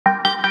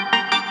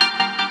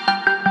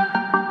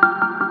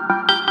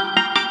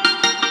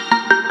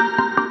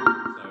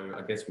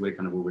So we're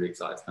kind of all really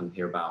excited to kind of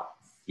hear about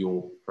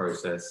your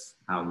process,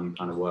 how you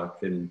kind of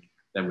work, and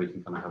then we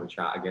can kind of have a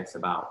chat, I guess,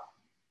 about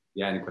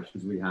any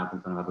questions we have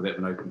and kind of have a bit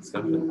of an open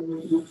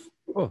discussion.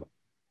 Cool.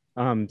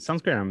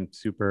 Sounds great. I'm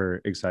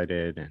super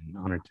excited and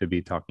honored to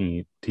be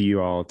talking to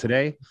you all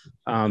today.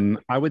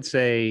 I would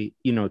say,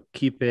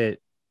 keep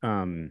it,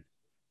 I'll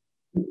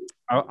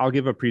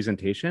give a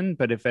presentation,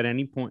 but if at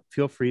any point,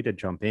 feel free to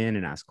jump in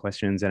and ask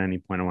questions at any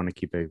point. I want to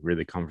keep it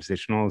really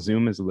conversational.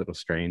 Zoom is a little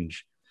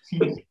strange.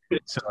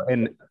 So,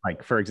 and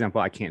like, for example,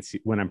 I can't see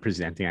when I'm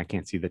presenting, I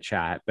can't see the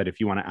chat, but if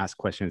you want to ask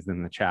questions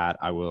in the chat,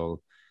 I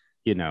will,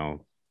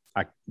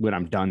 when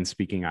I'm done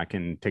speaking, I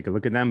can take a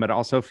look at them, but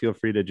also feel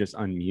free to just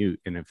unmute.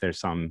 And if there's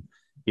some,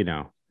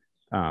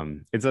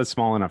 it's a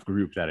small enough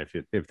group that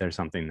if there's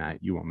something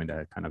that you want me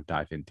to kind of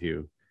dive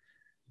into,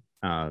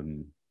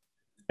 and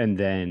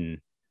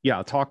then,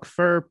 I'll talk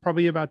for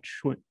probably about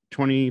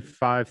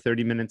 25,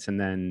 30 minutes, and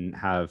then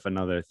have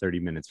another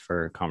 30 minutes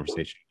for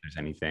conversation. If there's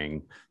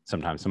anything,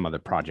 sometimes some other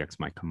projects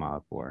might come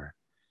up or,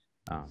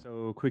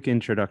 so quick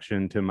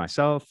introduction to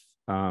myself.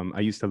 I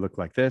used to look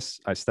like this.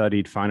 I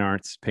studied fine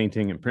arts,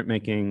 painting, and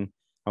printmaking.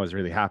 I was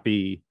really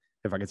happy.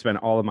 If I could spend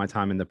all of my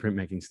time in the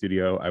printmaking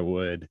studio, I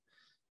would.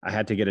 I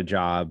had to get a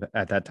job.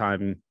 At that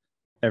time,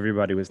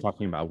 everybody was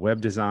talking about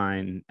web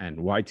design and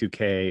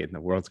Y2K, and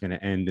the world's going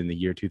to end in the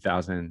year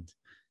 2000.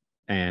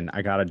 And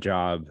I got a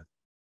job.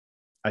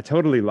 I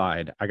totally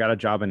lied. I got a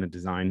job in a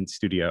design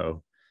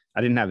studio.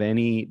 I didn't have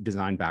any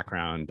design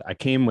background. I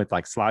came with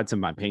like slides of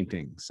my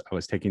paintings. I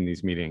was taking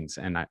these meetings,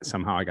 and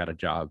somehow I got a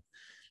job.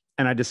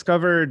 And I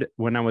discovered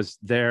when I was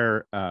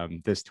there,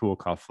 this tool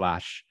called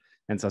Flash.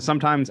 And so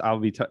sometimes I'll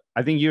be,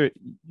 I think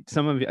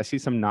some of you, I see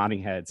some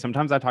nodding heads.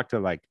 Sometimes I talk to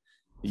like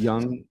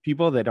young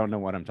people that don't know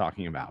what I'm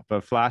talking about.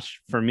 But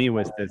Flash for me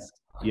was this,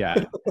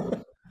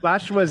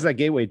 Flash was a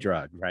gateway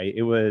drug, right?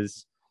 It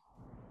was,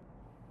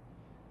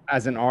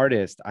 as an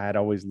artist, I had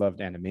always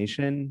loved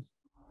animation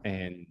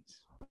and,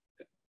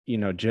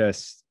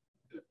 just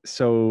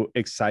so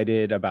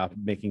excited about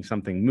making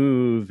something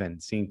move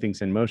and seeing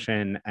things in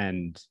motion.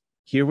 And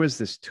here was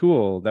this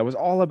tool that was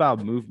all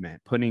about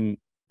movement, putting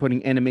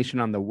animation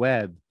on the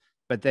web,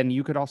 but then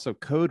you could also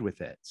code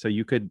with it. So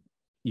you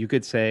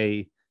could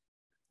say,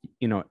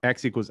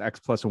 X equals X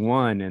plus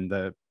 1, and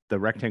the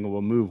rectangle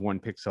will move 1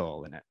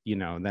 pixel, and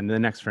and then the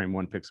next frame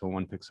 1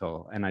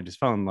 pixel. And I just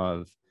fell in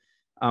love.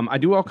 I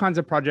do all kinds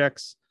of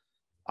projects.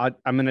 I'm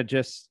going to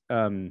just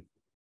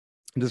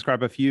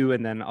describe a few,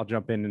 and then I'll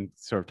jump in and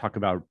sort of talk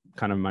about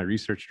kind of my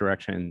research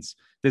directions.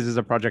 This is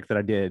a project that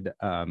I did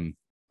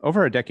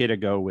over a decade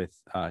ago with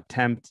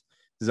Tempt.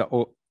 This is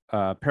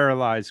a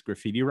paralyzed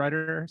graffiti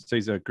writer. So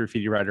he's a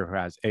graffiti writer who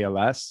has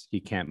ALS.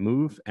 He can't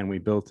move. And we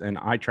built an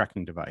eye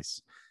tracking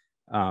device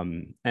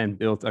and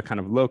built a kind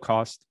of low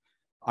cost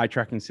eye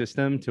tracking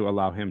system to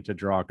allow him to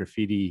draw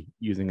graffiti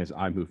using his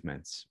eye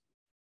movements.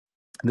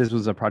 This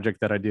was a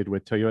project that I did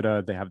with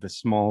Toyota. They have this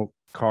small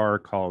car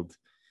called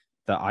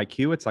the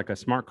IQ. It's like a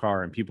smart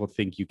car, and people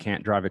think you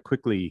can't drive it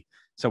quickly.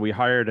 So we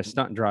hired a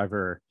stunt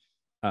driver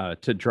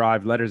to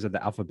drive letters of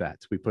the alphabet.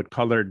 We put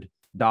colored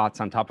dots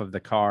on top of the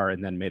car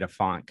and then made a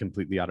font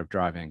completely out of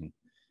driving.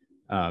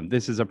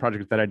 This is a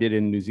project that I did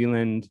in New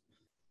Zealand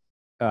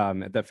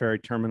at the ferry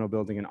terminal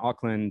building in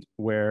Auckland,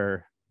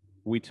 where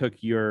we took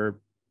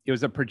it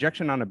was a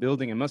projection on a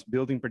building, and most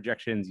building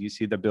projections, you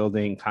see the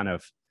building kind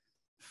of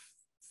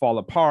fall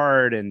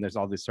apart and there's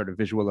all this sort of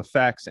visual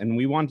effects, and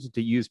we wanted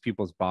to use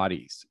people's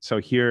bodies. So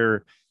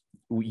here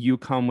you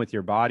come with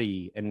your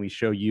body and we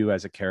show you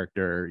as a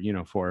character,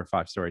 4 or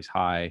 5 stories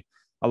high.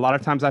 A lot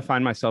of times I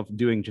find myself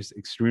doing just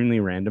extremely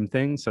random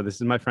things. So this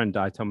is my friend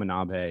Dai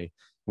Tomanabe.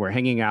 We're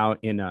hanging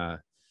out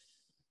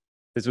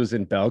this was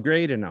in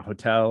Belgrade in a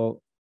hotel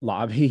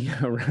lobby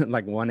around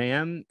like 1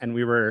 a.m.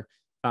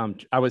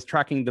 And I was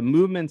tracking the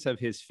movements of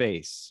his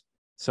face.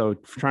 So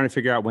trying to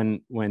figure out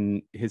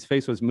when his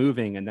face was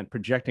moving and then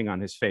projecting on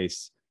his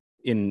face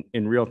in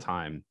real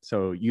time.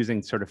 So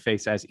using sort of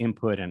face as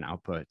input and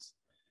output.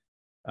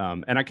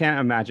 And I can't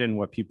imagine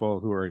what people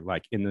who are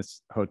like in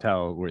this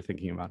hotel were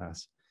thinking about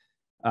us.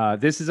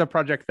 This is a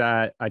project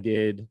that I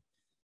did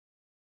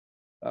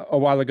a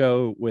while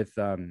ago with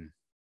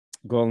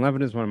Golan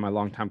Levin, is one of my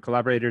longtime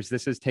collaborators.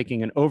 This is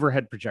taking an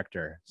overhead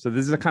projector. So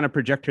this is a kind of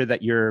projector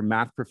that your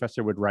math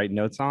professor would write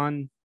notes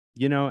on,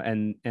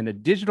 and a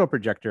digital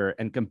projector,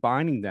 and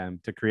combining them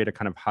to create a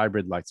kind of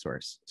hybrid light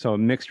source. So a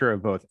mixture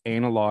of both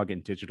analog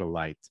and digital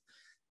light.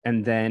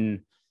 And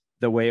then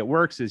the way it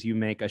works is you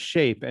make a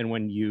shape, and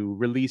when you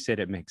release it,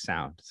 it makes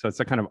sound. So it's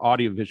a kind of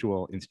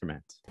audiovisual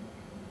instrument.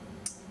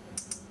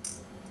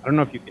 I don't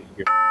know if you can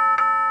hear.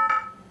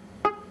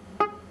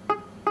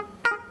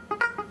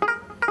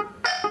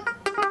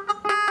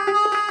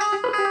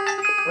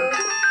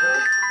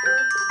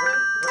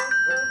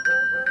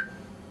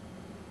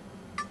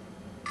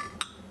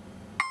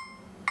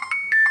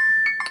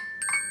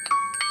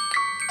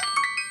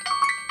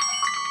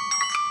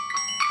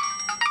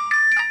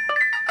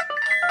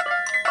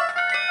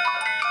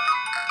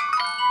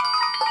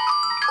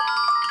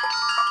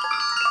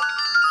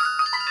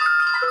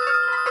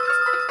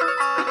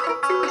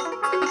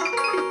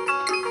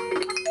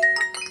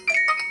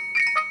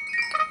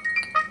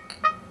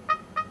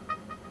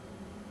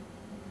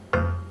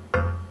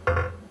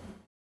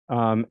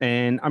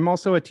 And I'm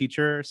also a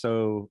teacher.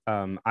 So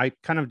I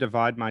kind of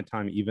divide my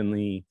time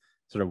evenly,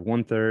 sort of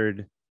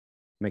 1/3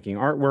 making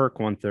artwork,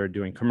 1/3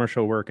 doing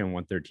commercial work, and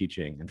 1/3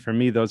 teaching. And for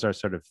me, those are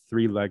sort of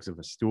three legs of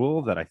a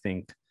stool that I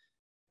think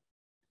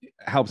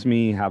helps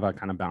me have a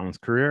kind of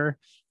balanced career.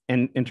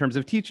 And in terms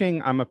of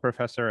teaching, I'm a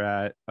professor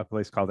at a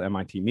place called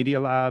MIT Media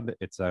Lab.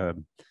 It's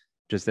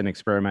just an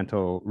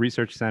experimental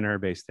research center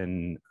based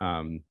in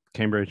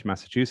Cambridge,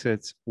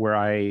 Massachusetts, where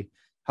I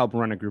help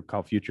run a group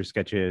called Future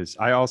Sketches.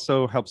 I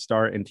also help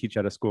start and teach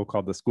at a school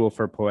called the School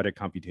for Poetic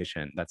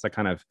Computation. That's a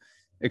kind of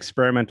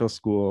experimental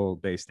school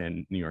based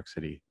in New York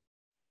City.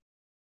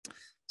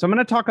 So I'm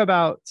going to talk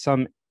about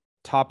some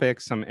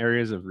topics, some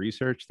areas of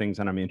research, things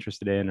that I'm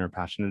interested in or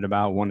passionate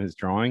about. One is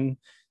drawing.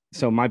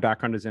 So my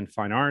background is in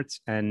fine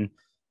arts, and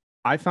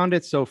I found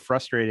it so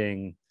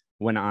frustrating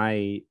when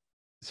I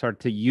started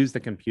to use the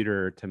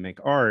computer to make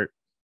art.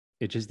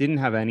 It just didn't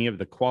have any of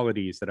the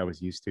qualities that I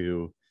was used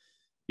to.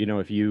 You know,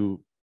 if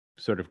you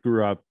sort of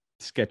grew up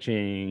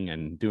sketching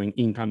and doing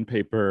ink on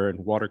paper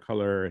and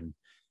watercolor, and,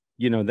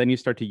 you know, then you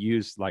start to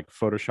use like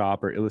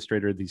Photoshop or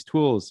Illustrator, these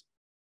tools,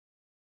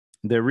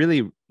 they're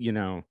really, you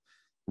know,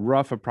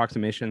 rough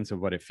approximations of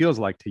what it feels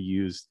like to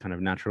use kind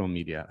of natural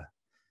media.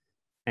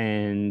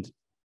 And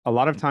a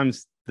lot of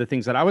times the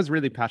things that I was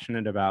really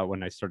passionate about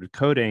when I started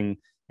coding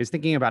is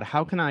thinking about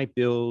how can I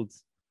build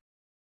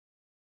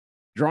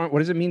drawing, what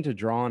does it mean to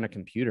draw on a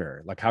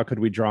computer? Like, how could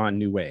we draw in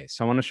new ways?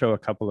 So I want to show a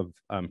couple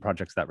of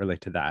projects that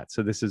relate to that.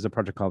 So this is a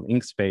project called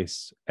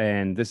Inkspace,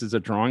 and this is a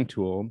drawing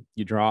tool.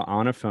 You draw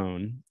on a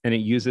phone, and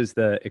it uses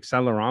the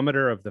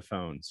accelerometer of the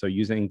phone. So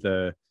using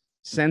the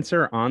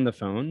sensor on the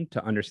phone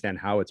to understand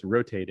how it's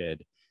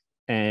rotated.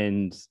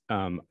 And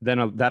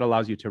then that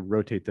allows you to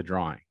rotate the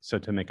drawing. So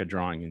to make a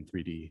drawing in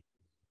 3D.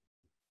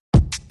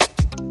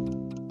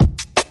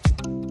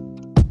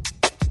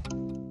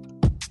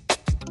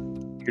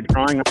 You're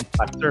drawing on a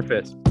flat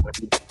surface, when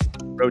you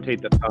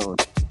rotate the phone,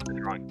 the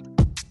drawing.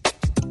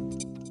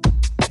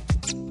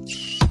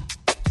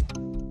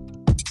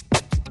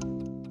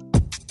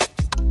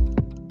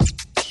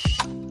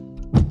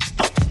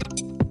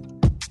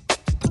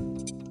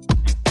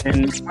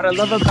 And what I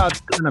love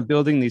about kind of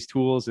building these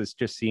tools is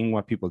just seeing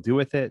what people do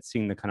with it,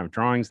 seeing the kind of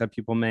drawings that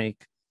people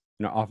make.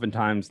 You know,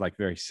 oftentimes like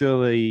very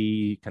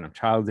silly, kind of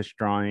childish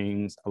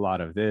drawings. A lot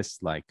of this,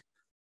 like,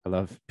 I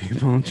love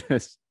people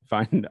just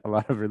find a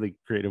lot of really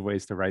creative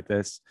ways to write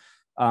this.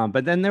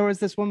 But then there was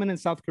this woman in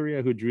South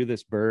Korea who drew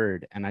this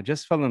bird, and I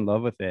just fell in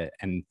love with it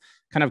and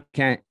kind of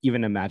can't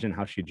even imagine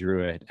how she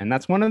drew it. And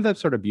that's one of the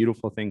sort of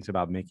beautiful things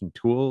about making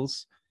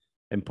tools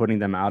and putting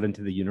them out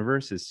into the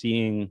universe, is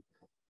seeing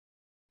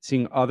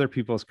other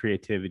people's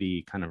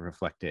creativity kind of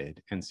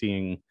reflected, and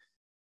seeing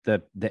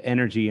the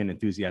energy and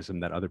enthusiasm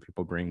that other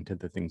people bring to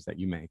the things that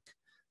you make.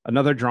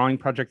 Another drawing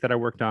project that I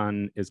worked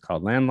on is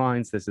called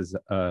Landlines. This is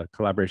a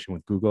collaboration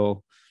with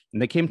Google.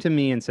 And they came to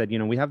me and said, you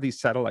know, we have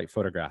these satellite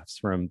photographs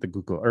from the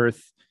Google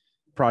Earth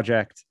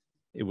project.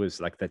 It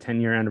was like the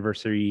 10-year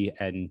anniversary.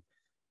 And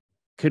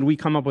could we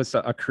come up with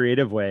a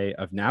creative way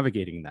of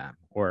navigating them,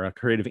 or a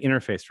creative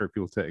interface for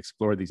people to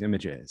explore these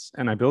images?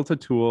 And I built a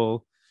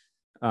tool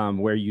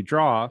where you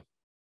draw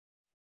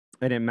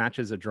and it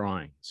matches a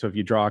drawing. So if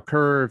you draw a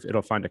curve,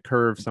 it'll find a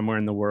curve somewhere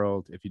in the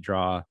world. If you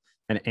draw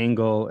an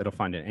angle, it'll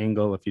find an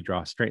angle. If you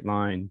draw a straight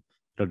line,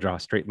 it'll draw a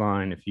straight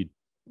line. If you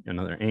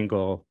another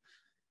angle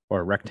or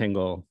a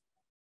rectangle.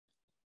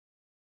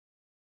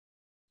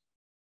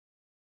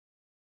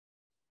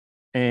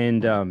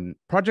 And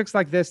projects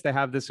like this, they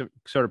have this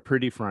sort of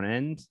pretty front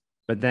end,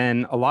 but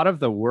then a lot of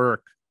the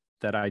work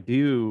that I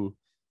do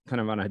kind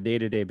of on a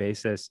day-to-day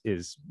basis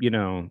is, you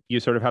know, you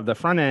sort of have the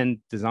front end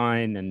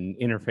design and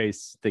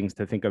interface things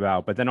to think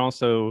about, but then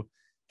also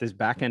this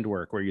back end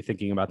work where you're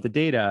thinking about the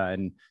data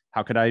and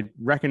how could I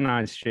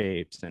recognize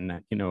shapes,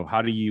 and, you know,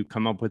 how do you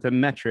come up with a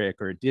metric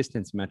or a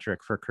distance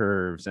metric for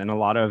curves. And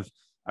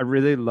I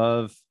really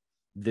love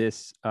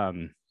this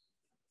kind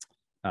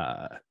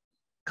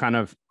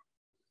of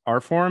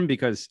art form,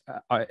 because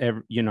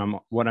you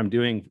know, what I'm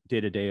doing day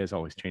to day is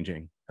always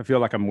changing. I feel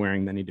like I'm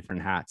wearing many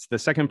different hats. The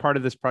second part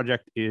of this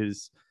project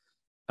is,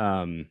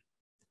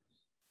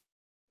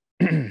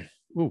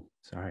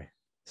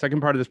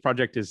 Second part of this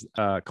project is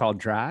called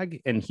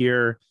drag. And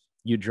here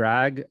you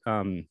drag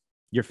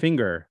your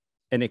finger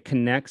and it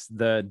connects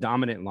the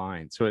dominant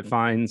line. So it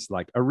finds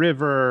like a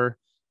river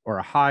or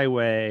a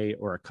highway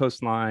or a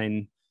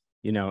coastline,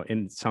 you know,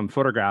 in some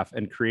photograph,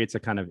 and creates a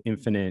kind of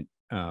infinite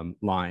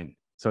line.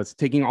 So it's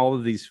taking all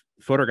of these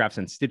photographs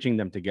and stitching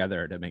them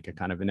together to make a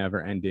kind of a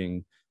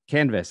never-ending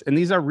canvas. And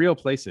these are real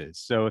places.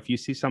 So if you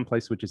see some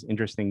place which is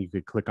interesting, you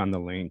could click on the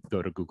link,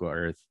 go to Google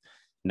Earth,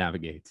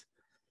 navigate.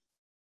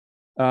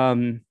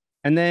 And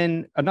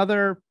then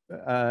another,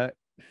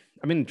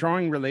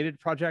 drawing related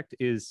project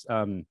is,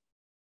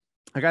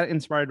 I got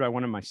inspired by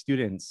one of my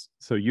students.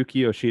 So Yuki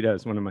Yoshida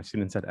is one of my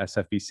students at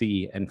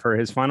SFBC. And for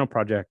his final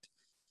project,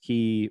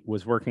 he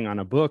was working on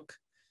a book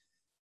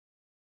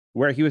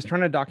where he was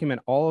trying to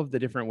document all of the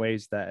different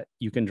ways that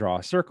you can draw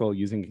a circle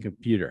using a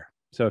computer.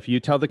 So if you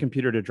tell the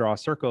computer to draw a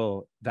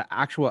circle, the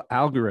actual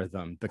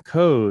algorithm, the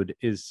code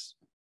is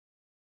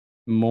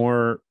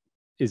more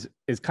is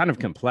kind of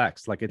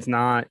complex. Like it's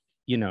not,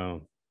 you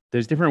know,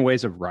 there's different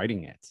ways of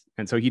writing it.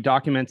 And so he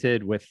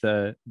documented with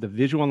the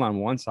visual on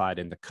one side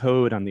and the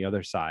code on the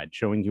other side,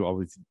 showing you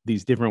all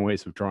these different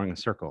ways of drawing a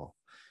circle.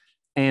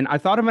 And I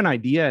thought of an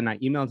idea and I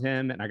emailed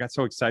him and I got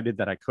so excited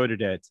that I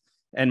coded it.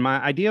 And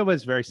my idea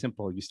was very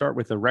simple. You start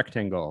with a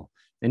rectangle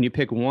and you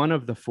pick one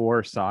of the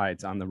 4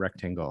 sides on the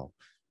rectangle.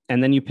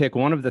 And then you pick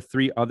one of the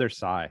 3 other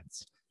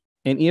sides.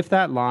 And if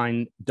that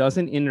line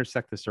doesn't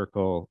intersect the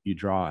circle, you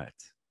draw it.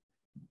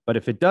 But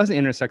if it does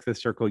intersect the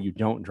circle, you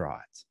don't draw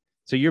it.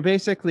 So you're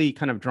basically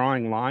kind of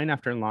drawing line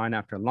after line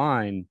after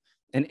line,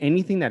 and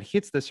anything that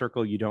hits the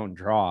circle, you don't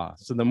draw.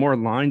 So the more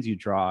lines you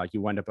draw,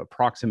 you wind up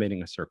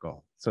approximating a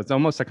circle. So it's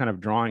almost a kind of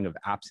drawing of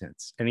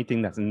absence.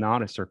 Anything that's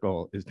not a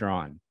circle is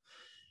drawn.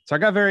 So I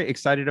got very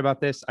excited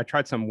about this. I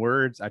tried some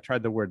words. I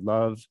tried the word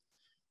love.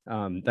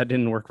 That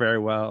didn't work very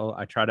well.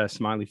 I tried a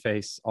smiley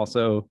face,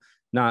 also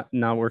not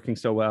working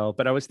so well.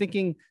 But I was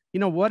thinking, you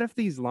know, what if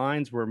these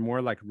lines were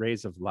more like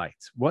rays of light?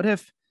 What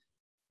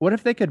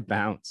if they could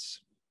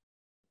bounce?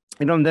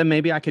 You know, and then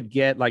maybe I could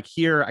get like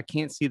here, I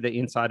can't see the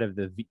inside of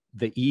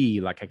the E,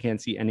 like I can't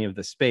see any of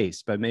the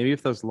space, but maybe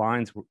if those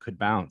lines could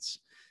bounce.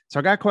 So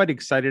I got quite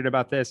excited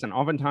about this. And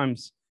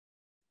oftentimes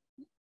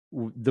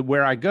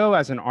where I go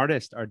as an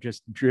artist are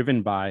just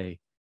driven by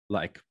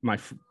like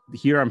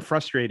here I'm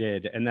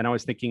frustrated. And then I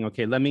was thinking,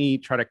 okay, let me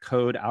try to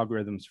code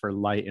algorithms for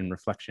light and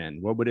reflection.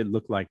 What would it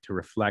look like to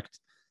reflect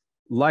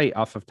light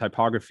off of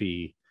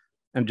typography?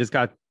 And just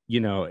got, you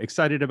know,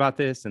 excited about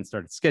this and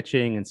started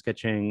sketching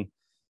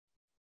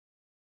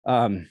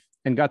and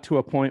got to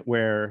a point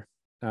where,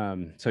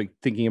 so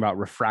thinking about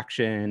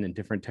refraction and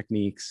different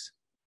techniques,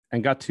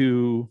 and got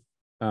to,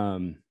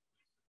 you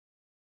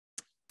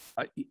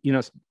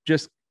know,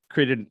 just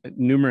created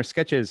numerous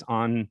sketches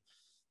on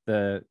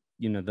the,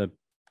 you know, the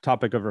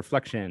topic of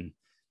reflection.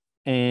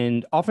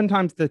 And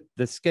oftentimes the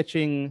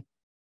sketching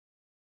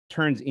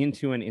turns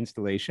into an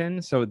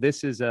installation. So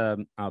this is a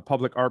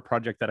public art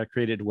project that I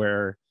created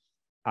where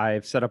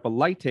I've set up a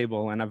light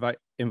table and I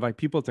invite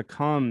people to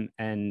come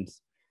and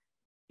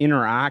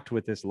interact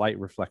with this light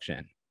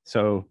reflection.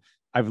 So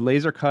I've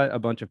laser cut a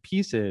bunch of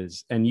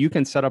pieces and you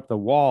can set up the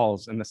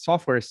walls and the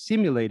software is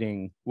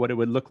simulating what it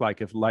would look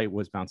like if light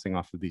was bouncing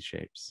off of these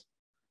shapes.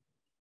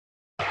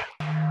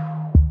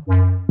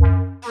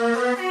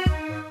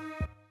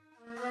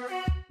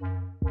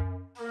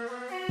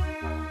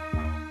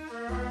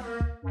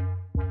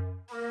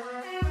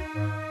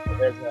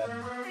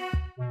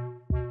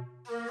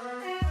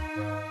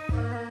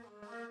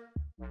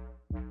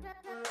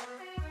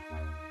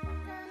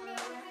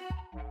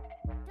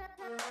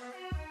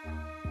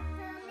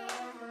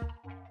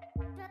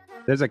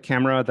 There's a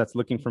camera that's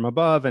looking from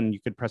above and you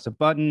could press a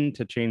button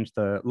to change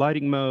the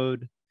lighting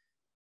mode.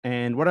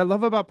 And what I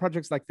love about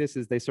projects like this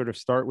is they sort of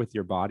start with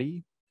your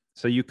body.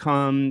 So you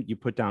come, you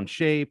put down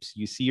shapes,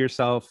 you see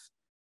yourself,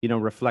 you know,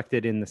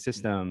 reflected in the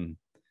system,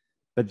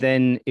 but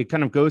then it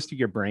kind of goes to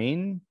your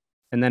brain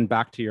and then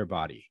back to your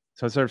body.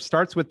 So it sort of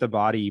starts with the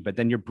body, but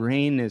then your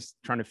brain is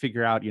trying to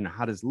figure out, you know,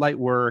 how does light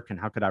work and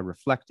how could I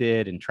reflect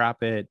it and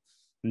trap it?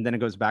 And then it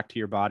goes back to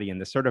your body,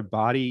 and the sort of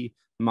body,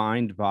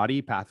 mind,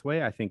 body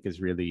pathway, I think is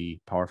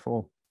really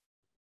powerful.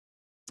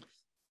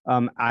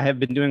 I have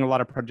been doing a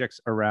lot of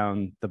projects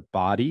around the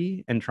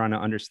body and trying to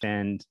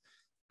understand,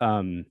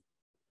 you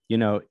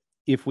know,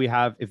 if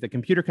the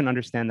computer can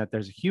understand that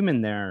there's a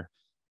human there,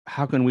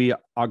 how can we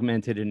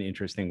augment it in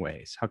interesting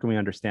ways? How can we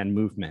understand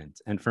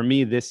movement? And for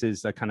me, this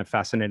is a kind of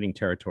fascinating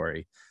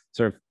territory,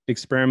 sort of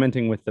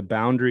experimenting with the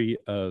boundary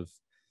of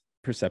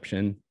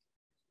perception.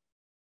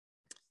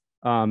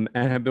 And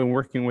have been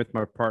working with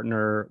my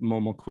partner,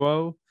 Momo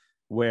Kuo,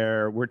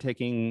 where we're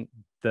taking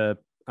her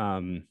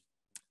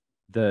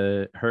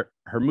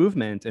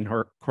movement and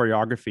her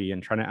choreography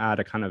and trying to add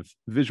a kind of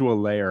visual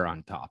layer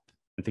on top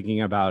and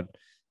thinking about,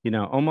 you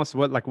know, almost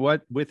what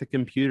with a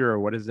computer,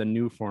 what is a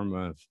new form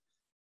of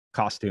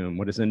costume?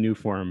 What is a new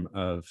form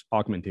of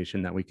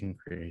augmentation that we can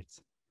create?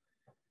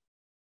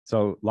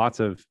 So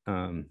lots of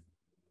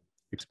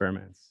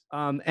experiments.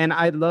 And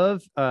I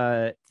love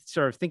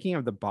sort of thinking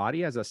of the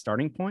body as a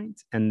starting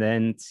point and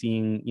then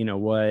seeing, you know,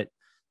 what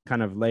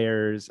kind of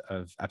layers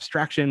of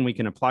abstraction we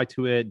can apply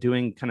to it,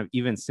 doing kind of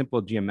even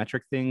simple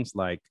geometric things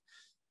like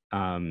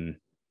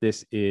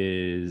this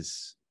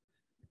is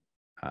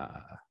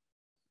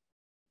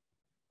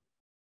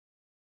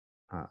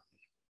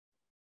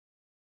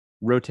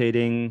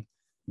rotating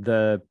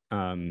the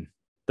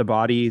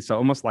body, so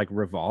almost like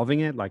revolving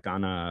it like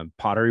on a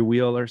pottery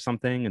wheel or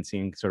something, and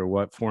seeing sort of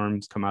what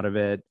forms come out of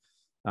it,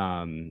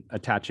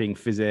 attaching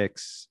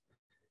physics,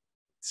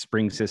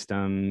 spring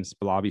systems,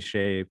 blobby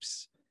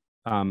shapes.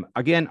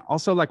 Again,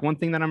 also like one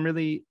thing that I'm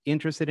really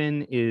interested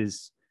in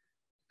is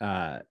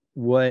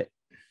what,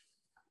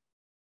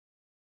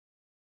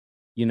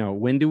 you know,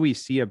 when do we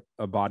see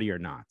a body or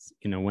not?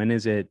 You know, when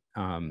is it,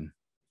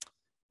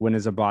 when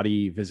is a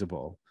body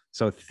visible?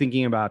 So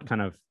thinking about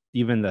kind of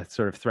even the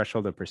sort of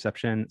threshold of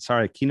perception.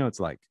 Sorry, Keynote's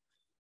like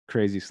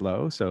crazy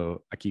slow.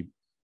 So I keep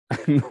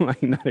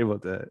like not able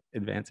to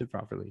advance it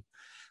properly.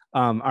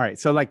 All right.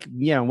 So like,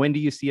 yeah, when do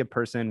you see a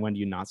person? When do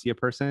you not see a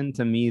person?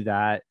 To me,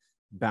 that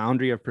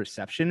boundary of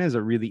perception is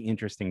a really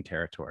interesting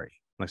territory.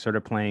 Like sort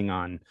of playing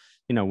on,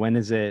 when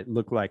does it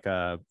look like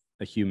a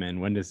human?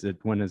 When does a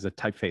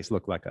typeface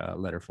look like a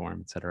letter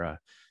form, et cetera?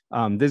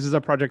 This is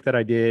a project that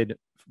I did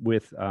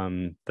with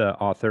the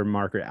author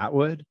Margaret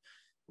Atwood,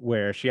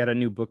 where she had a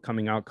new book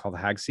coming out called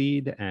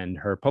Hagseed, and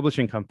her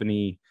publishing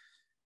company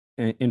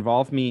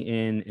involved me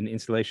in an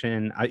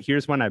installation.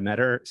 Here's when I met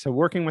her. So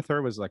working with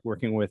her was like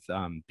working with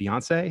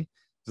Beyonce. It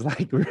was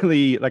like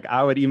really like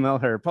I would email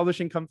her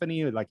publishing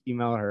company, would like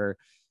email her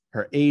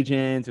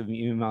agent, would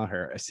email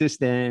her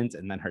assistant,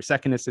 and then her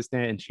second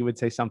assistant, and she would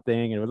say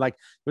something. And it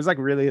was like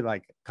really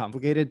like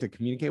complicated to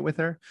communicate with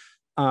her.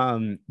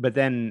 But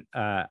then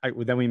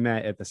then we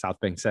met at the South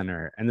Bank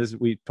Center, and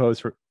we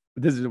posed for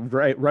this is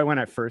right when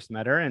I first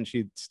met her, and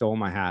she stole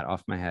my hat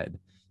off my head.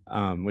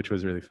 Which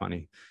was really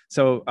funny.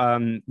 So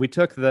we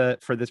took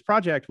for this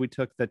project, we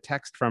took the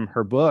text from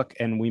her book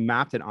and we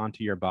mapped it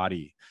onto your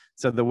body.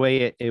 So the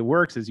way it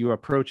works is you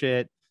approach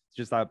it, it's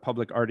just a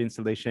public art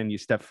installation, you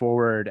step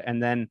forward,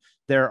 and then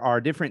there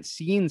are different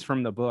scenes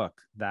from the book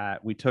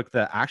that we took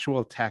the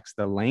actual text,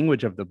 the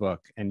language of the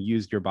book, and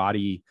used your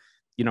body,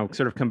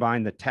 sort of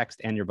combine the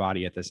text and your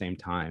body at the same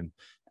time.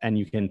 And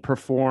you can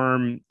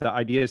perform, the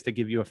idea is to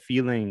give you a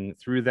feeling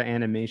through the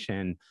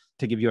animation,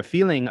 to give you a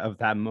feeling of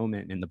that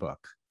moment in the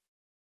book.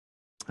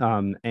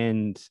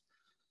 And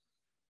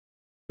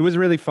it was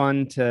really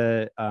fun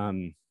to,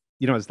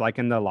 it's like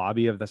in the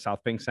lobby of the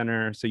South Bank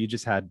Center. So you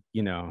just had,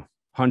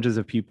 hundreds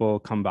of people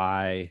come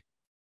by,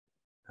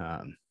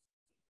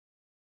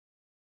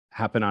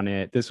 happen on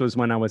it. This was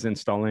when I was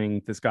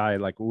installing. This guy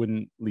like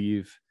wouldn't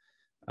leave.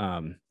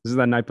 This is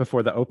the night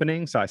before the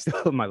opening. So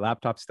my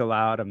laptop's still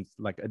out. I'm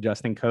like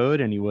adjusting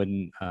code, and he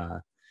wouldn't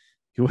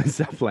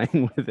stop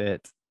playing with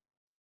it.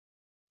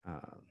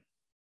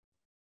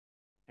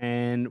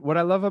 And what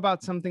I love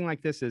about something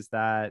like this is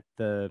that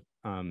the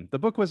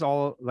book was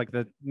all like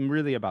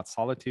really about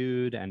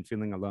solitude and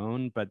feeling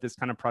alone. But this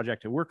kind of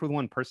project, it worked with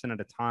one person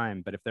at a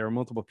time. But if there were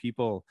multiple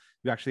people,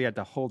 you actually had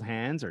to hold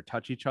hands or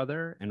touch each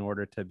other in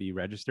order to be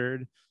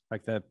registered.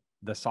 Like the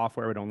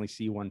software would only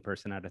see one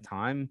person at a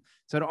time.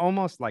 So it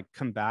almost like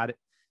combated.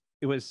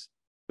 It was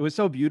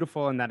so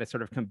beautiful in that it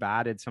sort of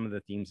combated some of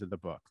the themes of the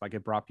book. Like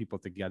it brought people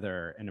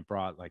together, and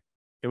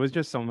it was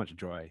just so much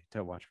joy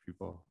to watch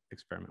people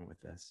experiment with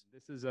this.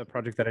 This is a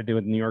project that I did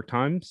with the New York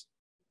Times,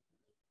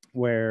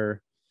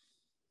 where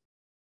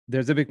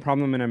there's a big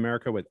problem in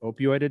America with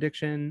opioid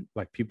addiction,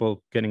 like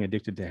people getting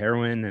addicted to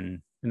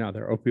heroin and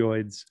other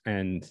opioids.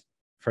 And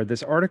for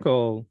this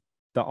article,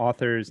 the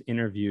authors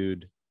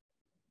interviewed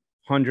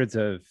hundreds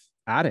of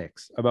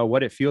addicts about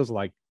what it feels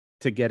like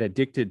to get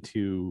addicted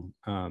to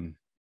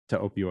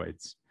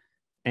opioids.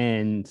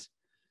 And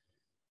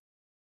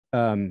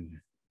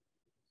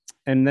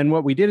then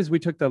what we did is we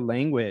took the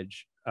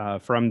language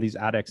from these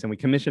addicts, and we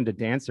commissioned a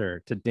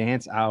dancer to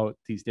dance out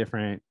these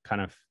different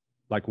kind of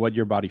like what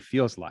your body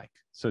feels like.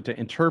 So to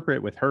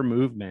interpret with her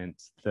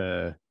movement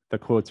the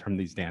quotes from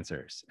these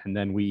dancers. And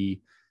then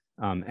we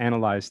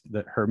analyzed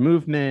her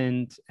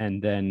movement,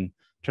 and then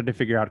tried to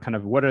figure out kind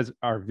of what is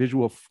our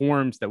visual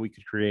forms that we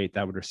could create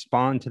that would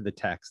respond to the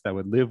text, that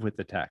would live with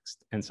the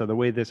text. And so the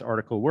way this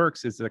article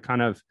works is a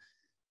kind of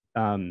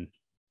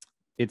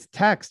it's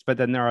text, but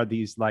then there are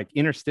these like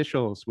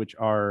interstitials which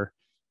are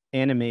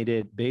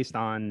animated based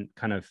on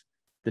kind of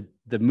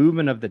the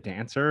movement of the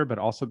dancer, but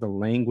also the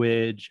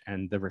language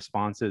and the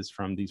responses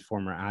from these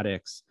former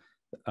addicts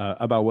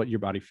about what your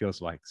body feels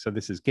like. So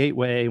this is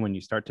gateway, when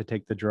you start to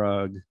take the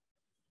drug,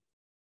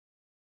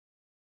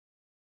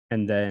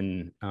 and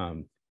then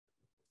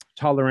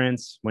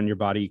tolerance, when your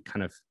body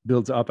kind of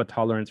builds up a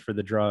tolerance for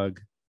the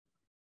drug.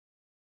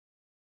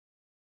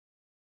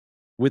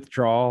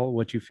 Withdrawal,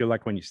 what you feel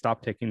like when you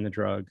stop taking the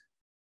drug.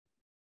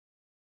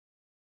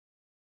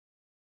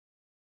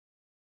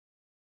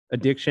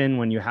 Addiction,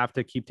 when you have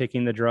to keep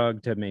taking the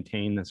drug to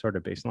maintain the sort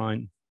of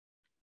baseline.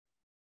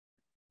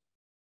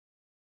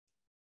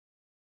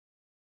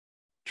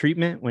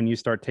 Treatment, when you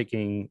start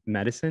taking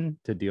medicine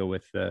to deal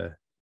with the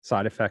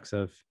side effects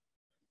of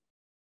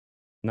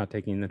not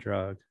taking the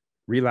drug.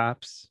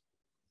 Relapse.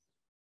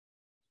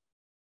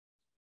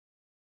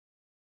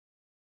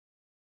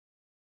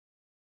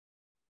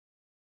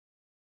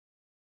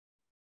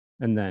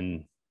 And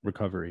then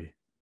recovery.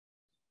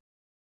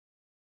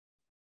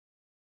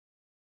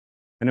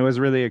 And it was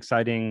really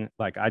exciting.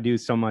 Like I do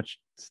so much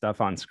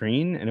stuff on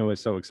screen, and it was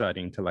so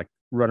exciting to like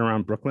run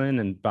around Brooklyn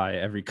and buy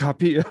every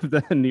copy of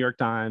the New York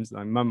Times.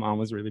 My mom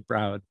was really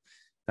proud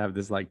to have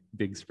this like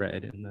big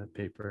spread in the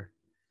paper.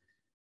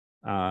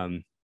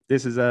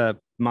 This is a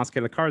Mosque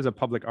Le Car, is a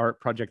public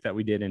art project that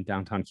we did in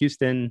downtown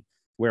Houston,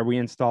 where we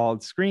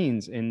installed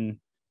screens in,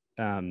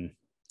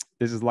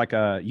 this is like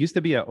used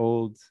to be an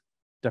old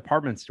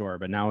department store,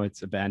 but now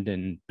it's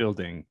abandoned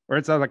building, or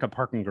it's like a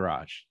parking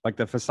garage. Like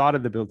the facade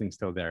of the building's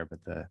still there, but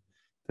the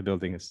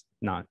building is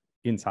not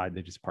inside.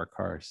 They just park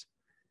cars.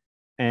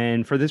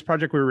 And for this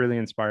project, we were really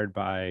inspired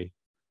by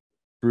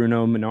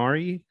Bruno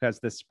Minori, who has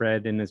this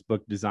spread in his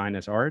book, Design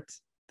as Art.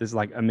 This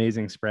like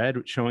amazing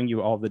spread showing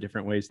you all the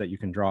different ways that you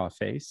can draw a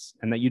face,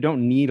 and that you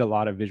don't need a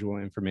lot of visual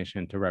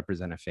information to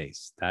represent a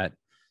face. That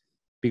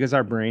because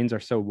our brains are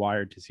so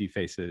wired to see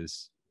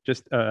faces,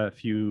 just a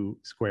few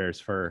squares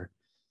for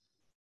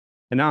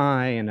an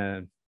eye and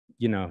a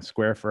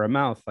square for a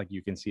mouth, like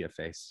you can see a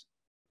face.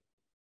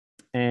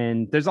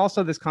 And there's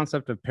also this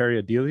concept of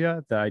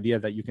pareidolia, the idea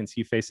that you can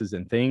see faces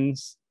in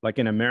things. Like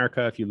in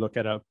America, if you look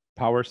at a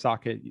power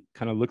socket, it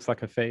kind of looks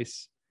like a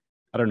face.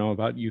 I don't know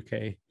about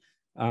UK.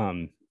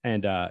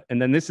 And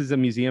then this is a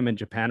museum in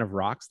Japan of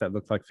rocks that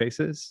look like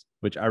faces,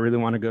 which I really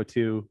want to go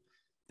to.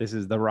 This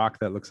is the rock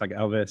that looks like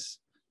Elvis.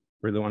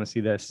 Really want to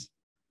see this.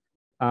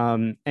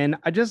 And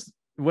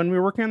when we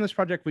were working on this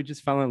project, we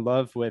just fell in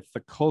love with the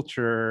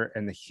culture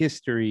and the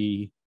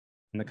history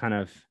and the kind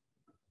of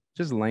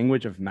just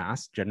language of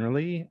mass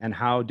generally, and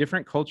how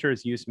different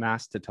cultures use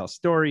mass to tell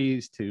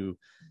stories, to,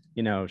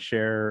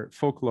 share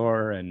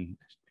folklore and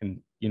to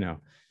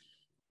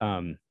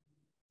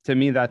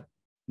me, that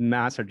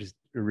mass are just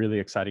a really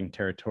exciting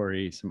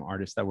territory. Some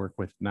artists that work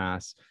with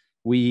mass.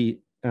 When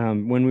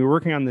we were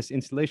working on this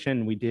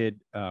installation, we did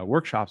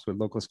workshops with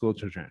local school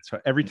children. So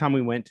every time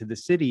we went to the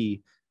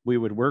city, we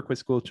would work with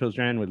school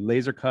children with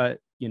laser cut,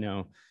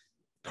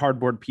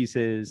 cardboard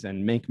pieces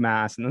and make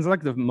mass. And this is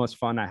like the most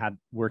fun I had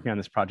working on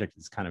this project,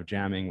 is kind of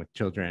jamming with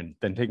children,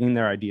 then taking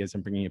their ideas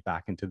and bringing it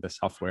back into the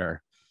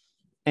software.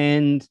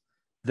 And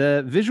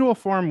the visual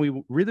form,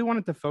 we really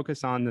wanted to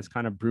focus on this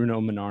kind of Bruno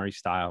Minari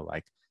style,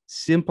 like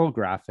simple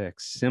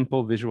graphics,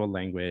 simple visual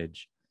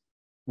language.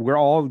 We're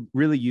all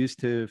really used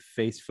to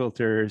face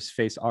filters,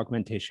 face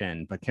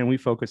augmentation, but can we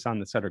focus on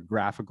the sort of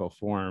graphical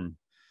form?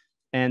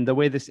 And the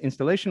way this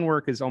installation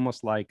work is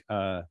almost like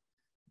a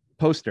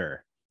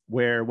poster,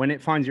 where when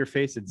it finds your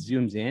face, it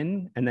zooms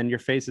in, and then your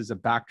face is a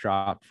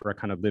backdrop for a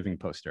kind of living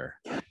poster.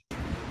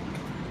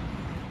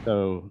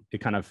 So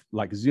it kind of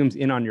like zooms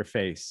in on your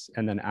face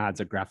and then adds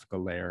a graphical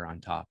layer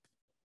on top.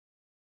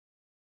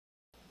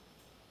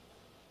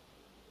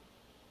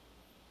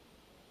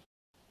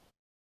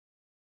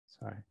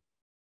 Sorry.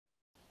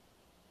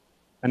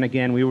 And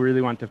again, we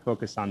really want to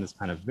focus on this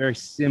kind of very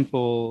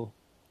simple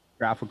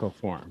graphical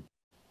form.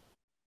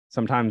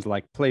 Sometimes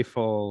like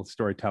playful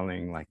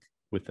storytelling, like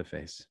with the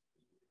face.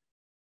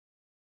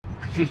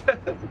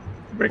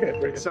 Bring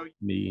it. So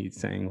me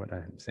saying what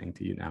I'm saying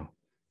to you now.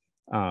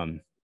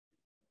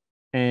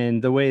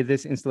 And the way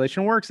this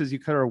installation works is you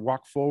kind of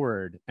walk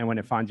forward, and when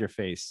it finds your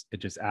face, it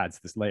just adds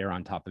this layer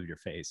on top of your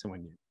face. And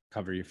when you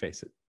cover your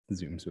face, it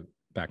zooms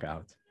back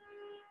out.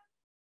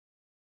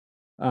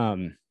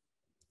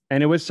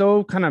 And it was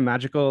so kind of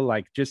magical,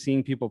 like just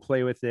seeing people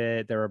play with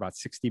it. There were about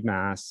 60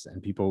 masks, and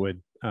people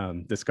would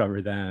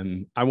discover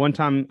them. One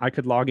time I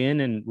could log in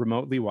and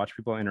remotely watch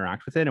people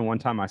interact with it. And one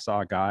time I saw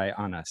a guy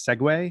on a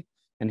Segway,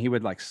 and he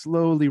would like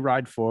slowly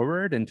ride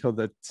forward until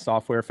the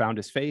software found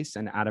his face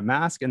and add a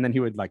mask. And then he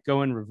would like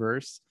go in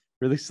reverse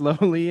really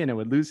slowly, and it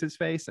would lose his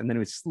face. And then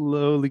it would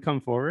slowly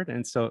come forward.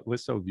 And so it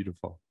was so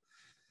beautiful.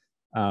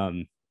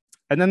 And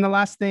then the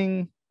last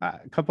thing,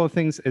 a couple of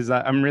things, is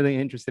that I'm really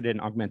interested in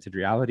augmented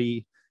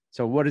reality.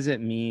 So what does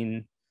it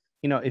mean?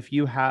 If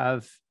you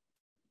have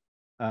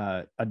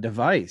a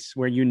device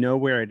where you know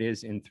where it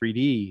is in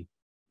 3D,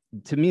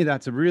 to me,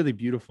 that's a really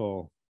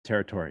beautiful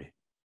territory.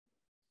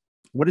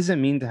 What does it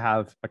mean to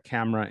have a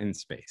camera in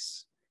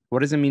space? What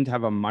does it mean to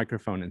have a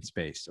microphone in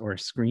space, or a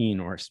screen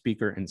or a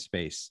speaker in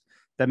space?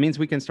 That means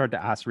we can start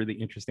to ask really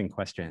interesting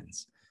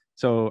questions.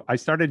 So I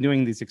started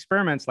doing these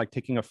experiments, like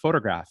taking a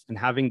photograph and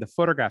having the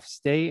photograph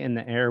stay in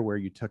the air where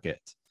you took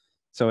it.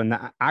 So in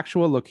the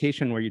actual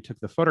location where you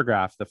took the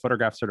photograph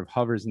sort of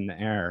hovers in the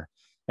air,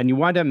 and you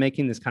wind up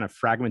making this kind of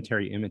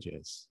fragmentary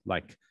images,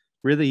 like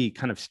really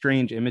kind of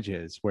strange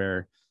images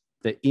where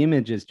the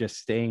image is just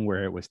staying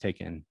where it was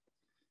taken.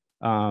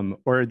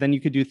 Or then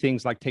you could do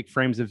things like take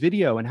frames of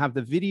video and have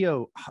the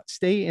video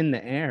stay in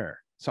the air.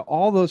 So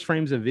all those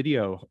frames of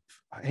video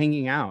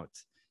hanging out,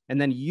 and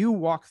then you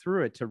walk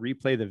through it to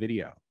replay the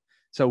video.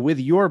 So with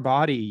your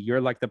body,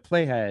 you're like the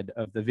playhead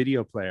of the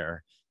video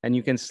player, and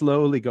you can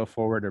slowly go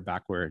forward or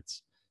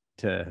backwards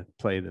to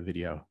play the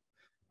video.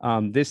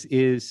 This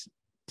is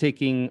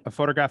taking a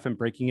photograph and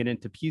breaking it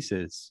into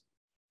pieces.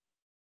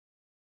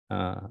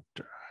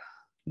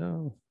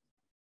 No.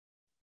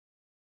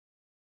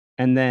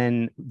 And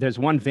then there's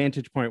one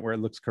vantage point where it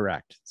looks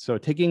correct. So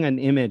taking an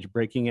image,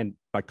 breaking it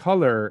by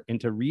color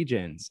into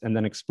regions, and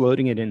then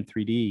exploding it in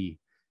 3D,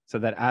 so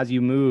that as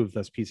you move,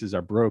 those pieces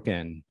are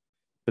broken.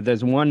 But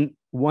there's one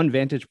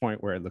vantage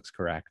point where it looks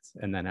correct.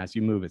 And then as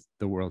you move,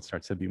 the world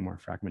starts to be more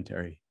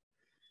fragmentary.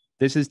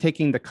 This is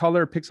taking the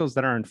color pixels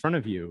that are in front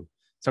of you.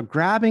 So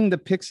grabbing the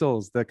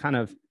pixels, the kind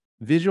of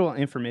visual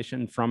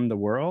information from the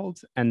world,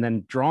 and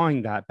then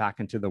drawing that back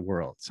into the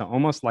world. So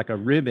almost like a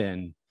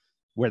ribbon,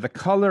 where the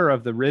color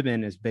of the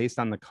ribbon is based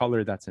on the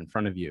color that's in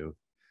front of you.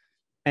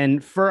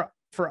 And for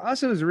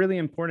us, it was really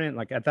important.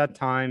 Like at that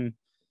time,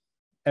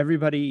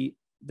 everybody,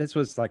 this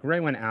was like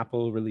right when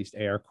Apple released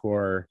AR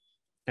Core,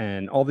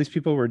 And all these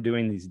people were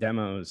doing these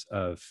demos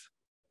of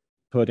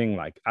putting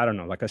like, I don't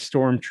know, like a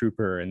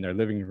stormtrooper in their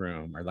living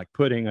room, or like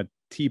putting a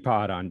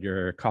teapot on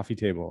your coffee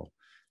table.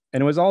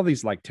 And it was all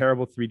these like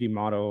terrible 3D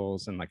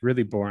models and like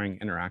really boring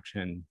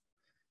interaction.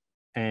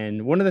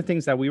 And one of the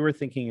things that we were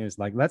thinking is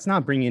like, let's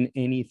not bring in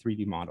any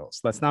 3D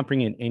models. Let's not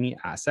bring in any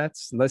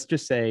assets. Let's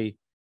just say,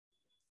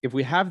 if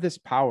we have this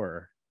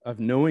power of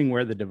knowing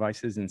where the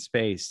device is in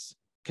space,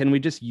 can we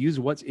just use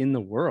what's in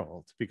the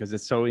world? Because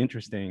it's so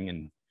interesting.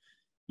 And,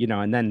 you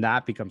know, and then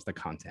that becomes the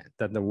content,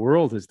 that the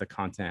world is the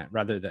content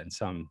rather than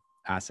some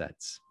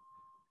assets.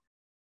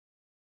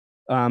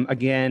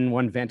 Again,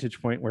 one vantage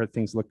point where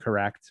things look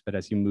correct, but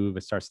as you move,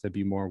 it starts to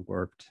be more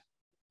warped.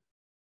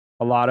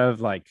 A lot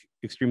of like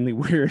extremely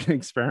weird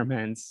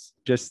experiments,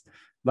 just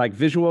like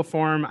visual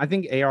form. I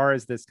think AR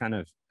is this kind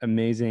of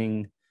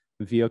amazing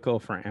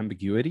vehicle for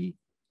ambiguity,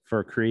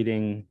 for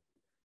creating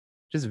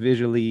just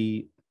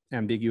visually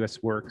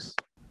ambiguous works.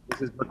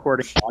 This is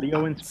recording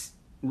audio.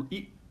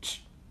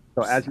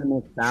 So as you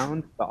make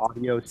sound, the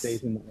audio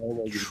stays in the air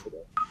where you made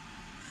it.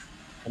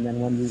 And then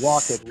when you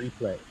walk, it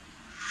replays.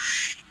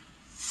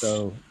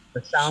 So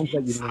the sounds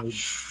that you made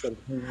sort of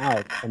hang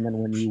out. And then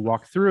when you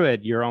walk through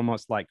it, you're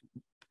almost like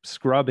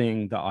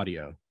scrubbing the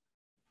audio.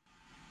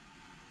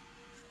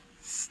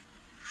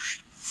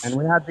 And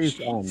we had these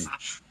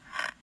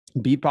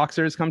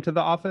beatboxers come to the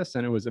office,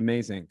 and it was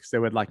amazing because they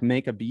would like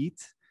make a beat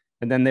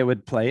and then they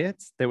would play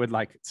it. They would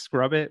like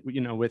scrub it,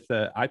 you know, with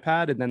the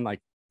iPad and then like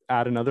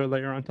add another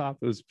layer on top.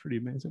 It was pretty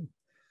amazing.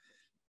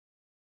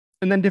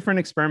 And then different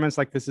experiments,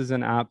 like this is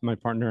an app my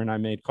partner and I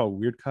made called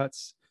Weird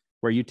Cuts,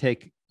 where you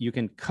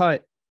can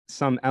cut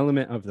some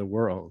element of the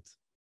world,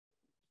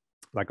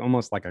 like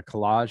almost like a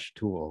collage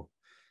tool,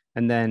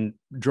 and then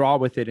draw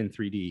with it in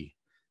 3D.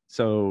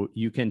 So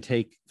you can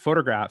take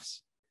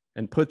photographs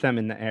and put them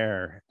in the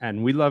air.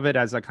 And we love it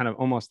as a kind of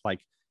almost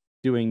like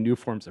doing new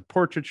forms of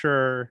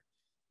portraiture.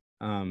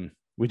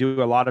 We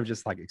do a lot of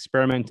just like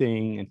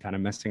experimenting and kind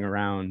of messing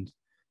around.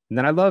 And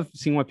then I love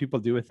seeing what people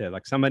do with it.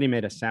 Like somebody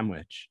made a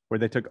sandwich where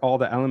they took all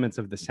the elements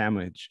of the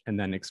sandwich and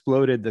then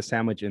exploded the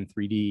sandwich in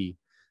 3D.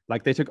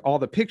 Like they took all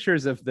the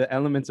pictures of the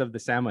elements of the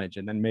sandwich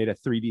and then made a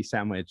 3D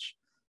sandwich,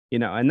 you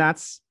know. And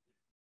that's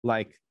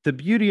like the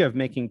beauty of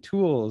making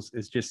tools,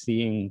 is just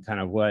seeing kind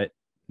of what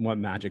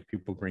magic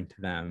people bring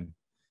to them.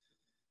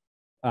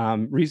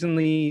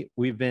 Recently,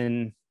 we've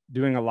been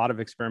doing a lot of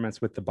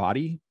experiments with the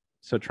body.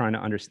 So trying to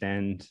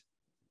understand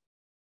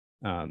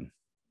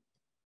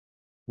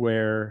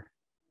where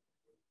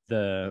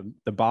the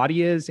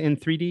body is in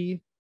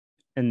 3D.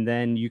 And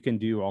then you can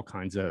do all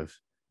kinds of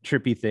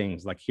trippy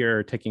things, like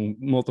here, taking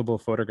multiple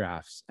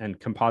photographs and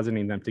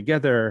compositing them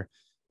together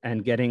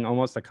and getting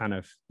almost a kind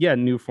of,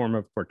 new form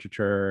of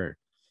portraiture,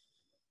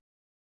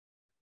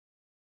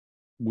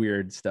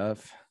 weird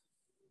stuff.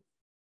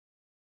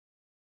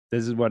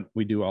 This is what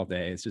we do all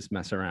day, is just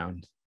mess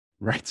around,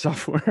 write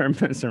software,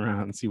 mess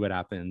around, see what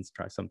happens,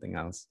 try something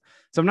else.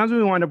 Sometimes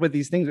we wind up with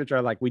these things which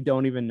are like, we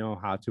don't even know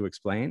how to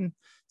explain.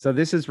 So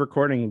this is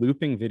recording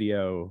looping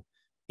video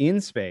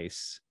in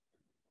space.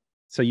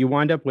 So you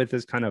wind up with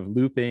this kind of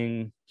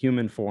looping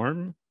human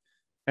form.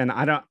 And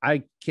I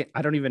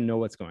don't even know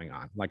what's going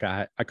on. Like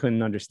I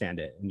couldn't understand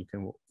it, and you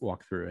can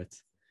walk through it.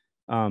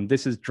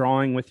 This is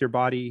drawing with your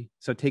body.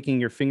 So taking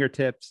your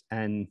fingertips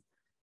and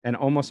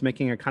almost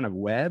making a kind of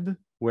web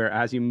where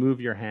as you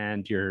move your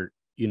hand, you're,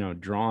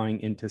 drawing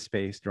into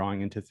space,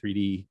 drawing into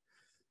 3D,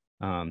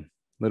 a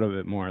little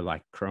bit more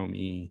like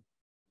chromey,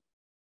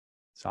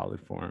 solid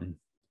form.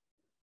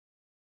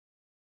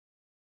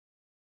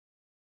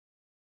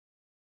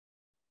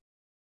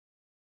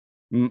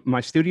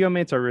 My studio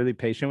mates are really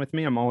patient with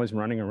me. I'm always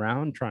running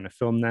around trying to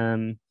film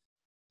them.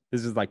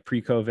 This is like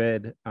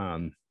pre-COVID.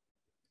 I'm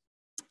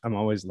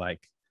always like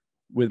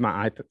with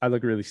my iPad. I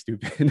look really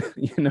stupid,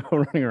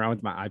 running around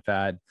with my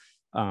iPad.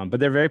 But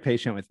they're very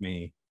patient with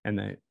me,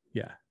 and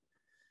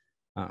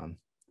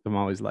I'm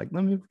always like,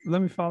 let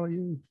me follow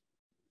you.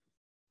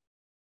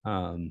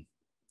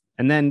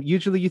 And then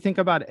usually you think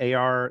about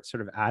AR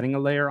sort of adding a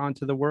layer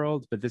onto the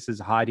world, but this is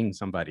hiding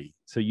somebody.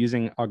 So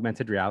using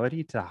augmented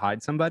reality to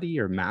hide somebody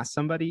or mask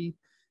somebody.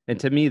 And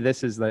to me,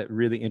 this is a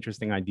really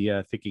interesting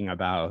idea, thinking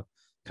about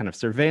kind of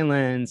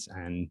surveillance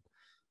and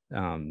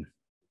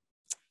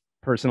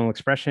personal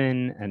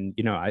expression. And,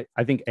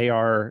 I think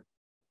AR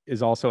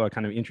is also a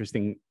kind of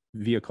interesting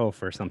vehicle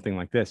for something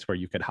like this, where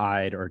you could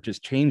hide or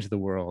just change the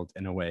world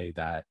in a way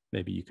that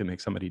maybe you can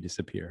make somebody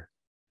disappear.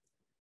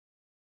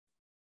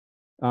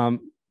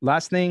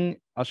 Last thing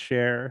I'll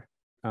share,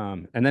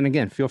 and then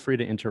again, feel free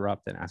to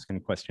interrupt and ask any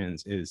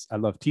questions, is I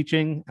love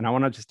teaching. And I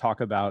want to just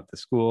talk about the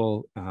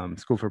school,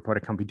 School for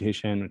Poetic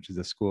Computation, which is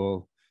a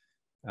school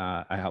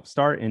I helped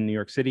start in New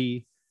York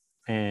City.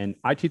 And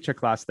I teach a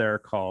class there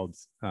called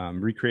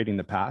Recreating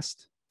the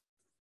Past.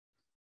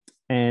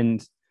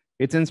 And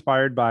it's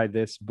inspired by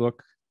this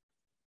book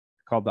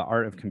called The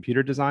Art of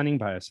Computer Designing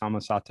by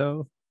Osamu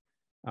Sato.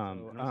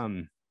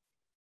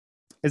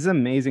 It's an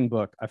amazing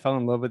book. I fell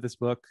in love with this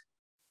book.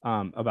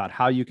 about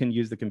how you can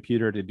use the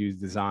computer to do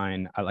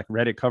design. I like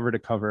read it cover to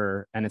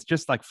cover, and it's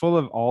just like full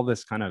of all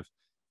this kind of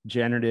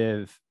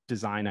generative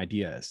design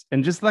ideas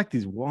and just like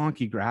these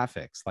wonky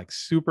graphics, like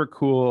super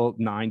cool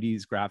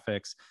 90s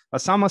graphics.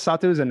 Osamu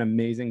Sato is an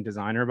amazing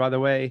designer, by the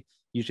way.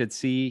 You should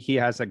see, he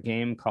has a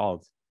game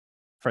called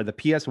for the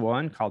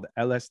PS1 called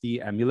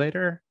LSD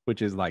Emulator,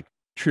 which is like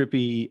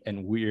trippy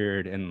and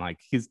weird. And like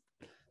this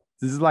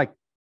is like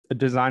a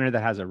designer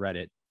that has a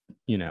Reddit,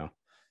 you know,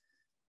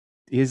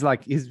 he's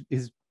like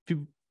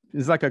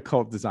a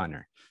cult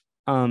designer.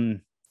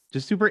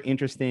 Just super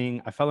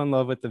interesting. I fell in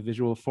love with the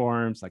visual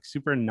forms, like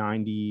super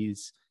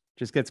 90s,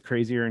 just gets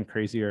crazier and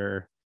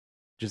crazier.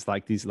 Just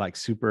like these like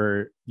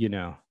super, you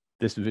know,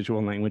 this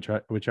visual language,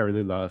 which I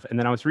really love. And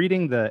then I was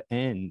reading the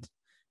end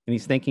and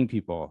he's thanking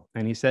people.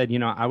 And he said, you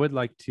know, I would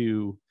like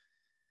to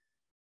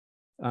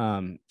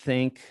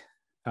thank,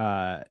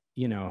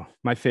 you know,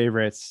 my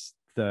favorites,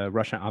 the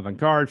Russian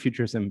avant-garde,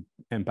 Futurism,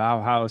 and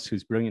Bauhaus,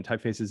 whose brilliant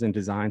typefaces and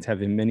designs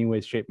have in many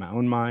ways shaped my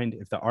own mind.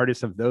 If the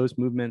artists of those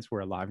movements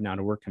were alive now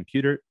to work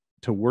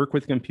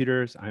with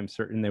computers, I'm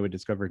certain they would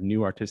discover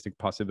new artistic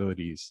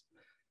possibilities.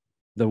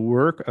 The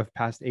work of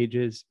past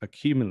ages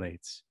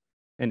accumulates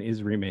and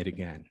is remade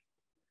again.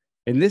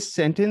 In this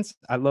sentence,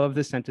 I love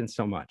this sentence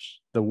so much.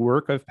 The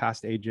work of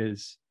past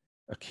ages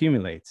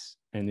accumulates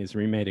and is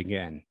remade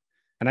again.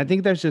 And I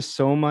think there's just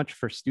so much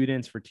for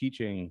students, for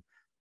teaching,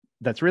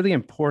 that's really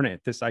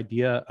important. This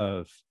idea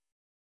of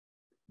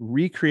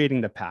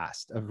recreating the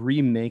past, of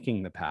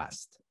remaking the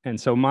past. And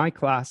so my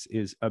class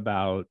is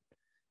about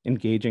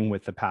engaging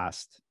with the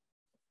past.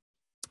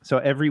 So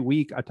every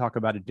week I talk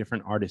about a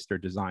different artist or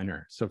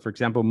designer. So for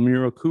example,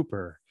 Muriel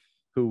Cooper,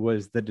 who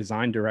was the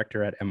design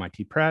director at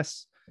MIT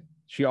Press.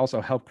 She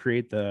also helped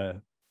create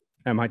the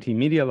MIT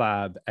Media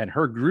Lab, and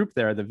her group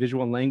there, the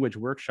Visual Language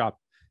Workshop,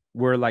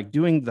 were like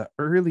doing the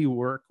early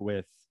work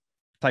with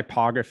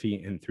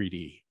typography in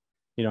 3D,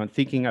 you know, and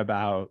thinking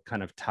about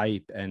kind of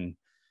type and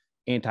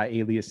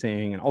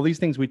anti-aliasing and all these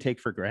things we take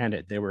for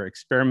granted. They were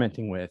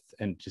experimenting with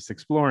and just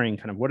exploring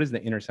kind of what is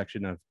the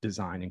intersection of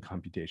design and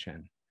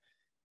computation.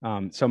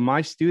 So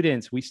my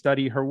students, we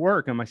study her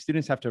work, and my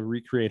students have to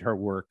recreate her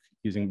work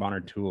using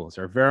modern tools.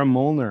 Or Vera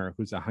Molnar,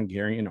 who's a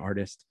Hungarian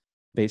artist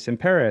based in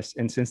Paris.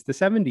 And since the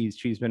 70s,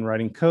 she's been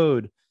writing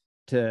code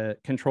to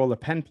control a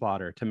pen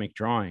plotter to make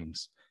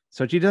drawings.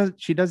 So she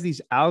does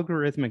these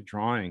algorithmic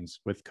drawings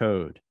with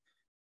code.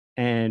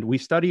 And we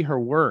study her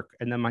work,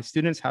 and then my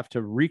students have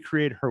to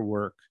recreate her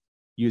work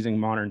using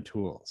modern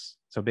tools.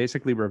 So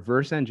basically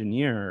reverse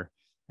engineer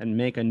and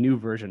make a new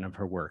version of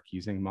her work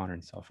using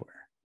modern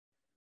software.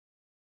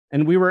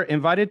 And we were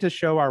invited to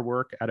show our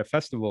work at a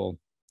festival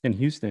in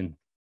Houston.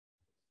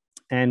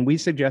 And we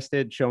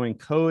suggested showing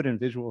code and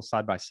visuals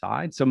side by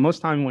side. So most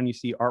time when you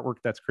see artwork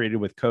that's created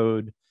with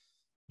code,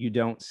 you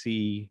don't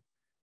see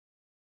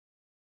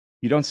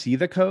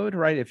the code,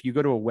 right? If you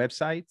go to a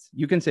website,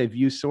 you can say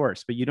view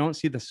source, but you don't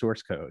see the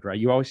source code, right?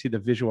 You always see the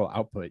visual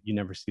output. You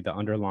never see the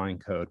underlying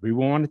code. We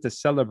wanted to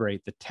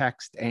celebrate the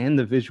text and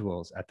the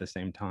visuals at the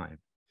same time.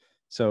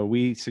 So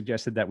we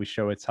suggested that we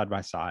show it side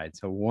by side.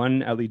 So one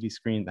LED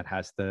screen that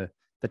has the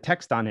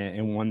text on it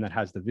and one that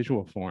has the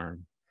visual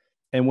form.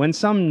 And when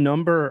some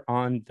number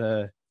on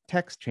the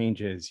text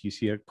changes, you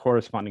see a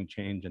corresponding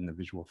change in the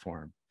visual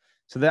form.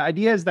 So the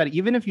idea is that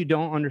even if you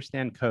don't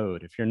understand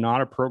code, if you're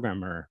not a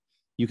programmer,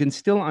 you can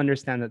still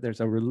understand that there's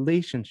a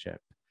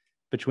relationship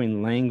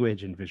between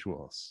language and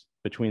visuals,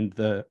 between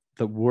the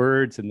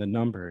words and the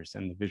numbers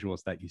and the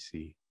visuals that you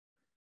see.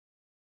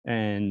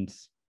 And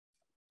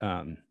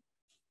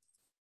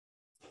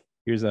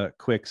here's a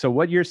quick, so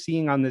what you're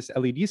seeing on this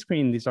LED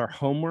screen, these are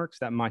homeworks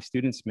that my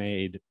students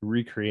made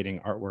recreating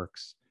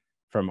artworks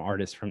from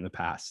artists from the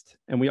past.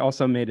 And we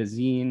also made a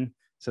zine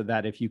so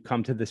that if you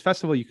come to this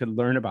festival, you could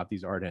learn about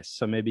these artists.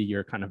 So maybe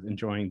you're kind of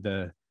enjoying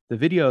the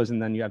videos, and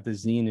then you have the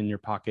zine in your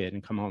pocket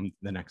and come home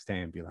the next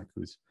day and be like,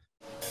 who's...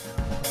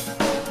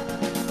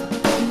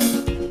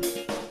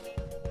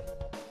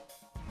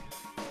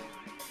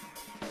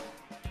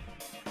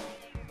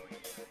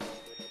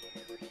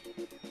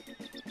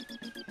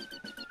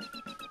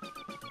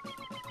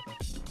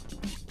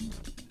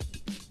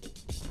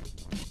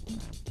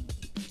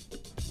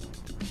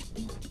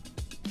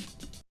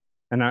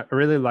 And I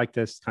really like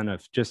this kind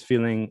of just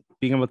being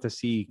able to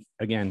see,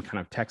 again, kind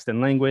of text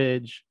and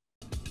language.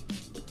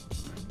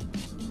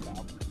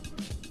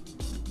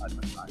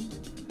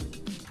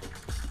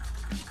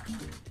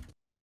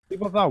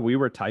 People thought we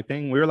were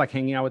typing. We were like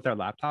hanging out with our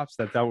laptops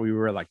that thought we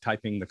were like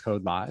typing the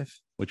code live,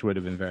 which would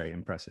have been very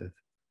impressive.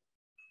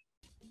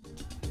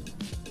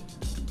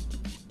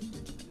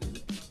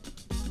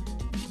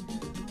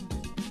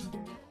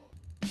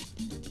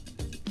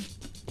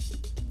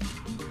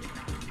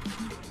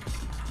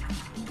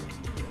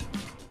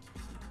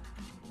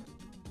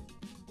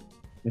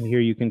 And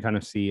here you can kind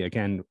of see,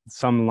 again,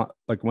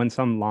 like when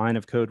some line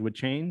of code would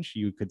change,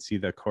 you could see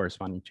the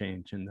corresponding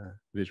change in the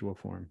visual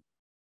form.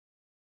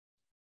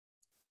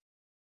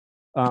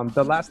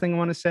 The last thing I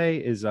want to say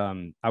is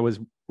I was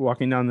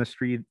walking down the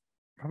street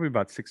probably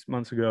about 6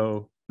 months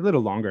ago, a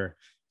little longer,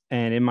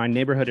 And in my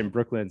neighborhood in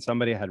Brooklyn,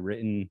 somebody had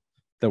written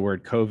the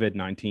word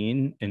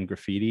COVID-19 in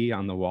graffiti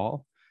on the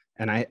wall.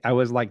 And I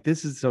was like,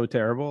 this is so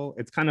terrible.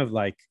 It's kind of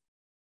like,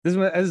 this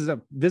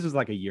was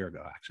like a year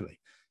ago, actually.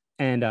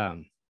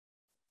 And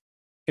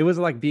it was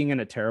like being in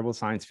a terrible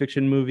science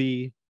fiction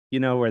movie, you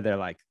know, where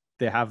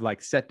they have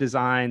like set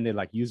design, they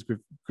like use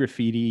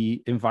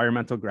graffiti,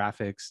 environmental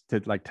graphics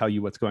to like tell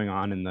you what's going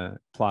on in the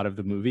plot of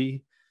the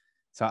movie.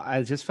 So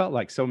I just felt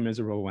like so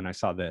miserable when I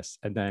saw this.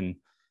 And then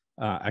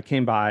I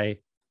came by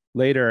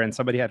later and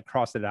somebody had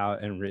crossed it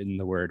out and written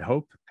the word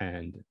hope.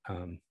 And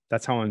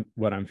that's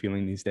what I'm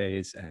feeling these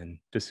days. And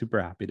just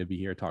super happy to be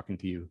here talking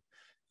to you.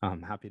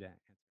 Happy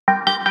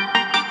to.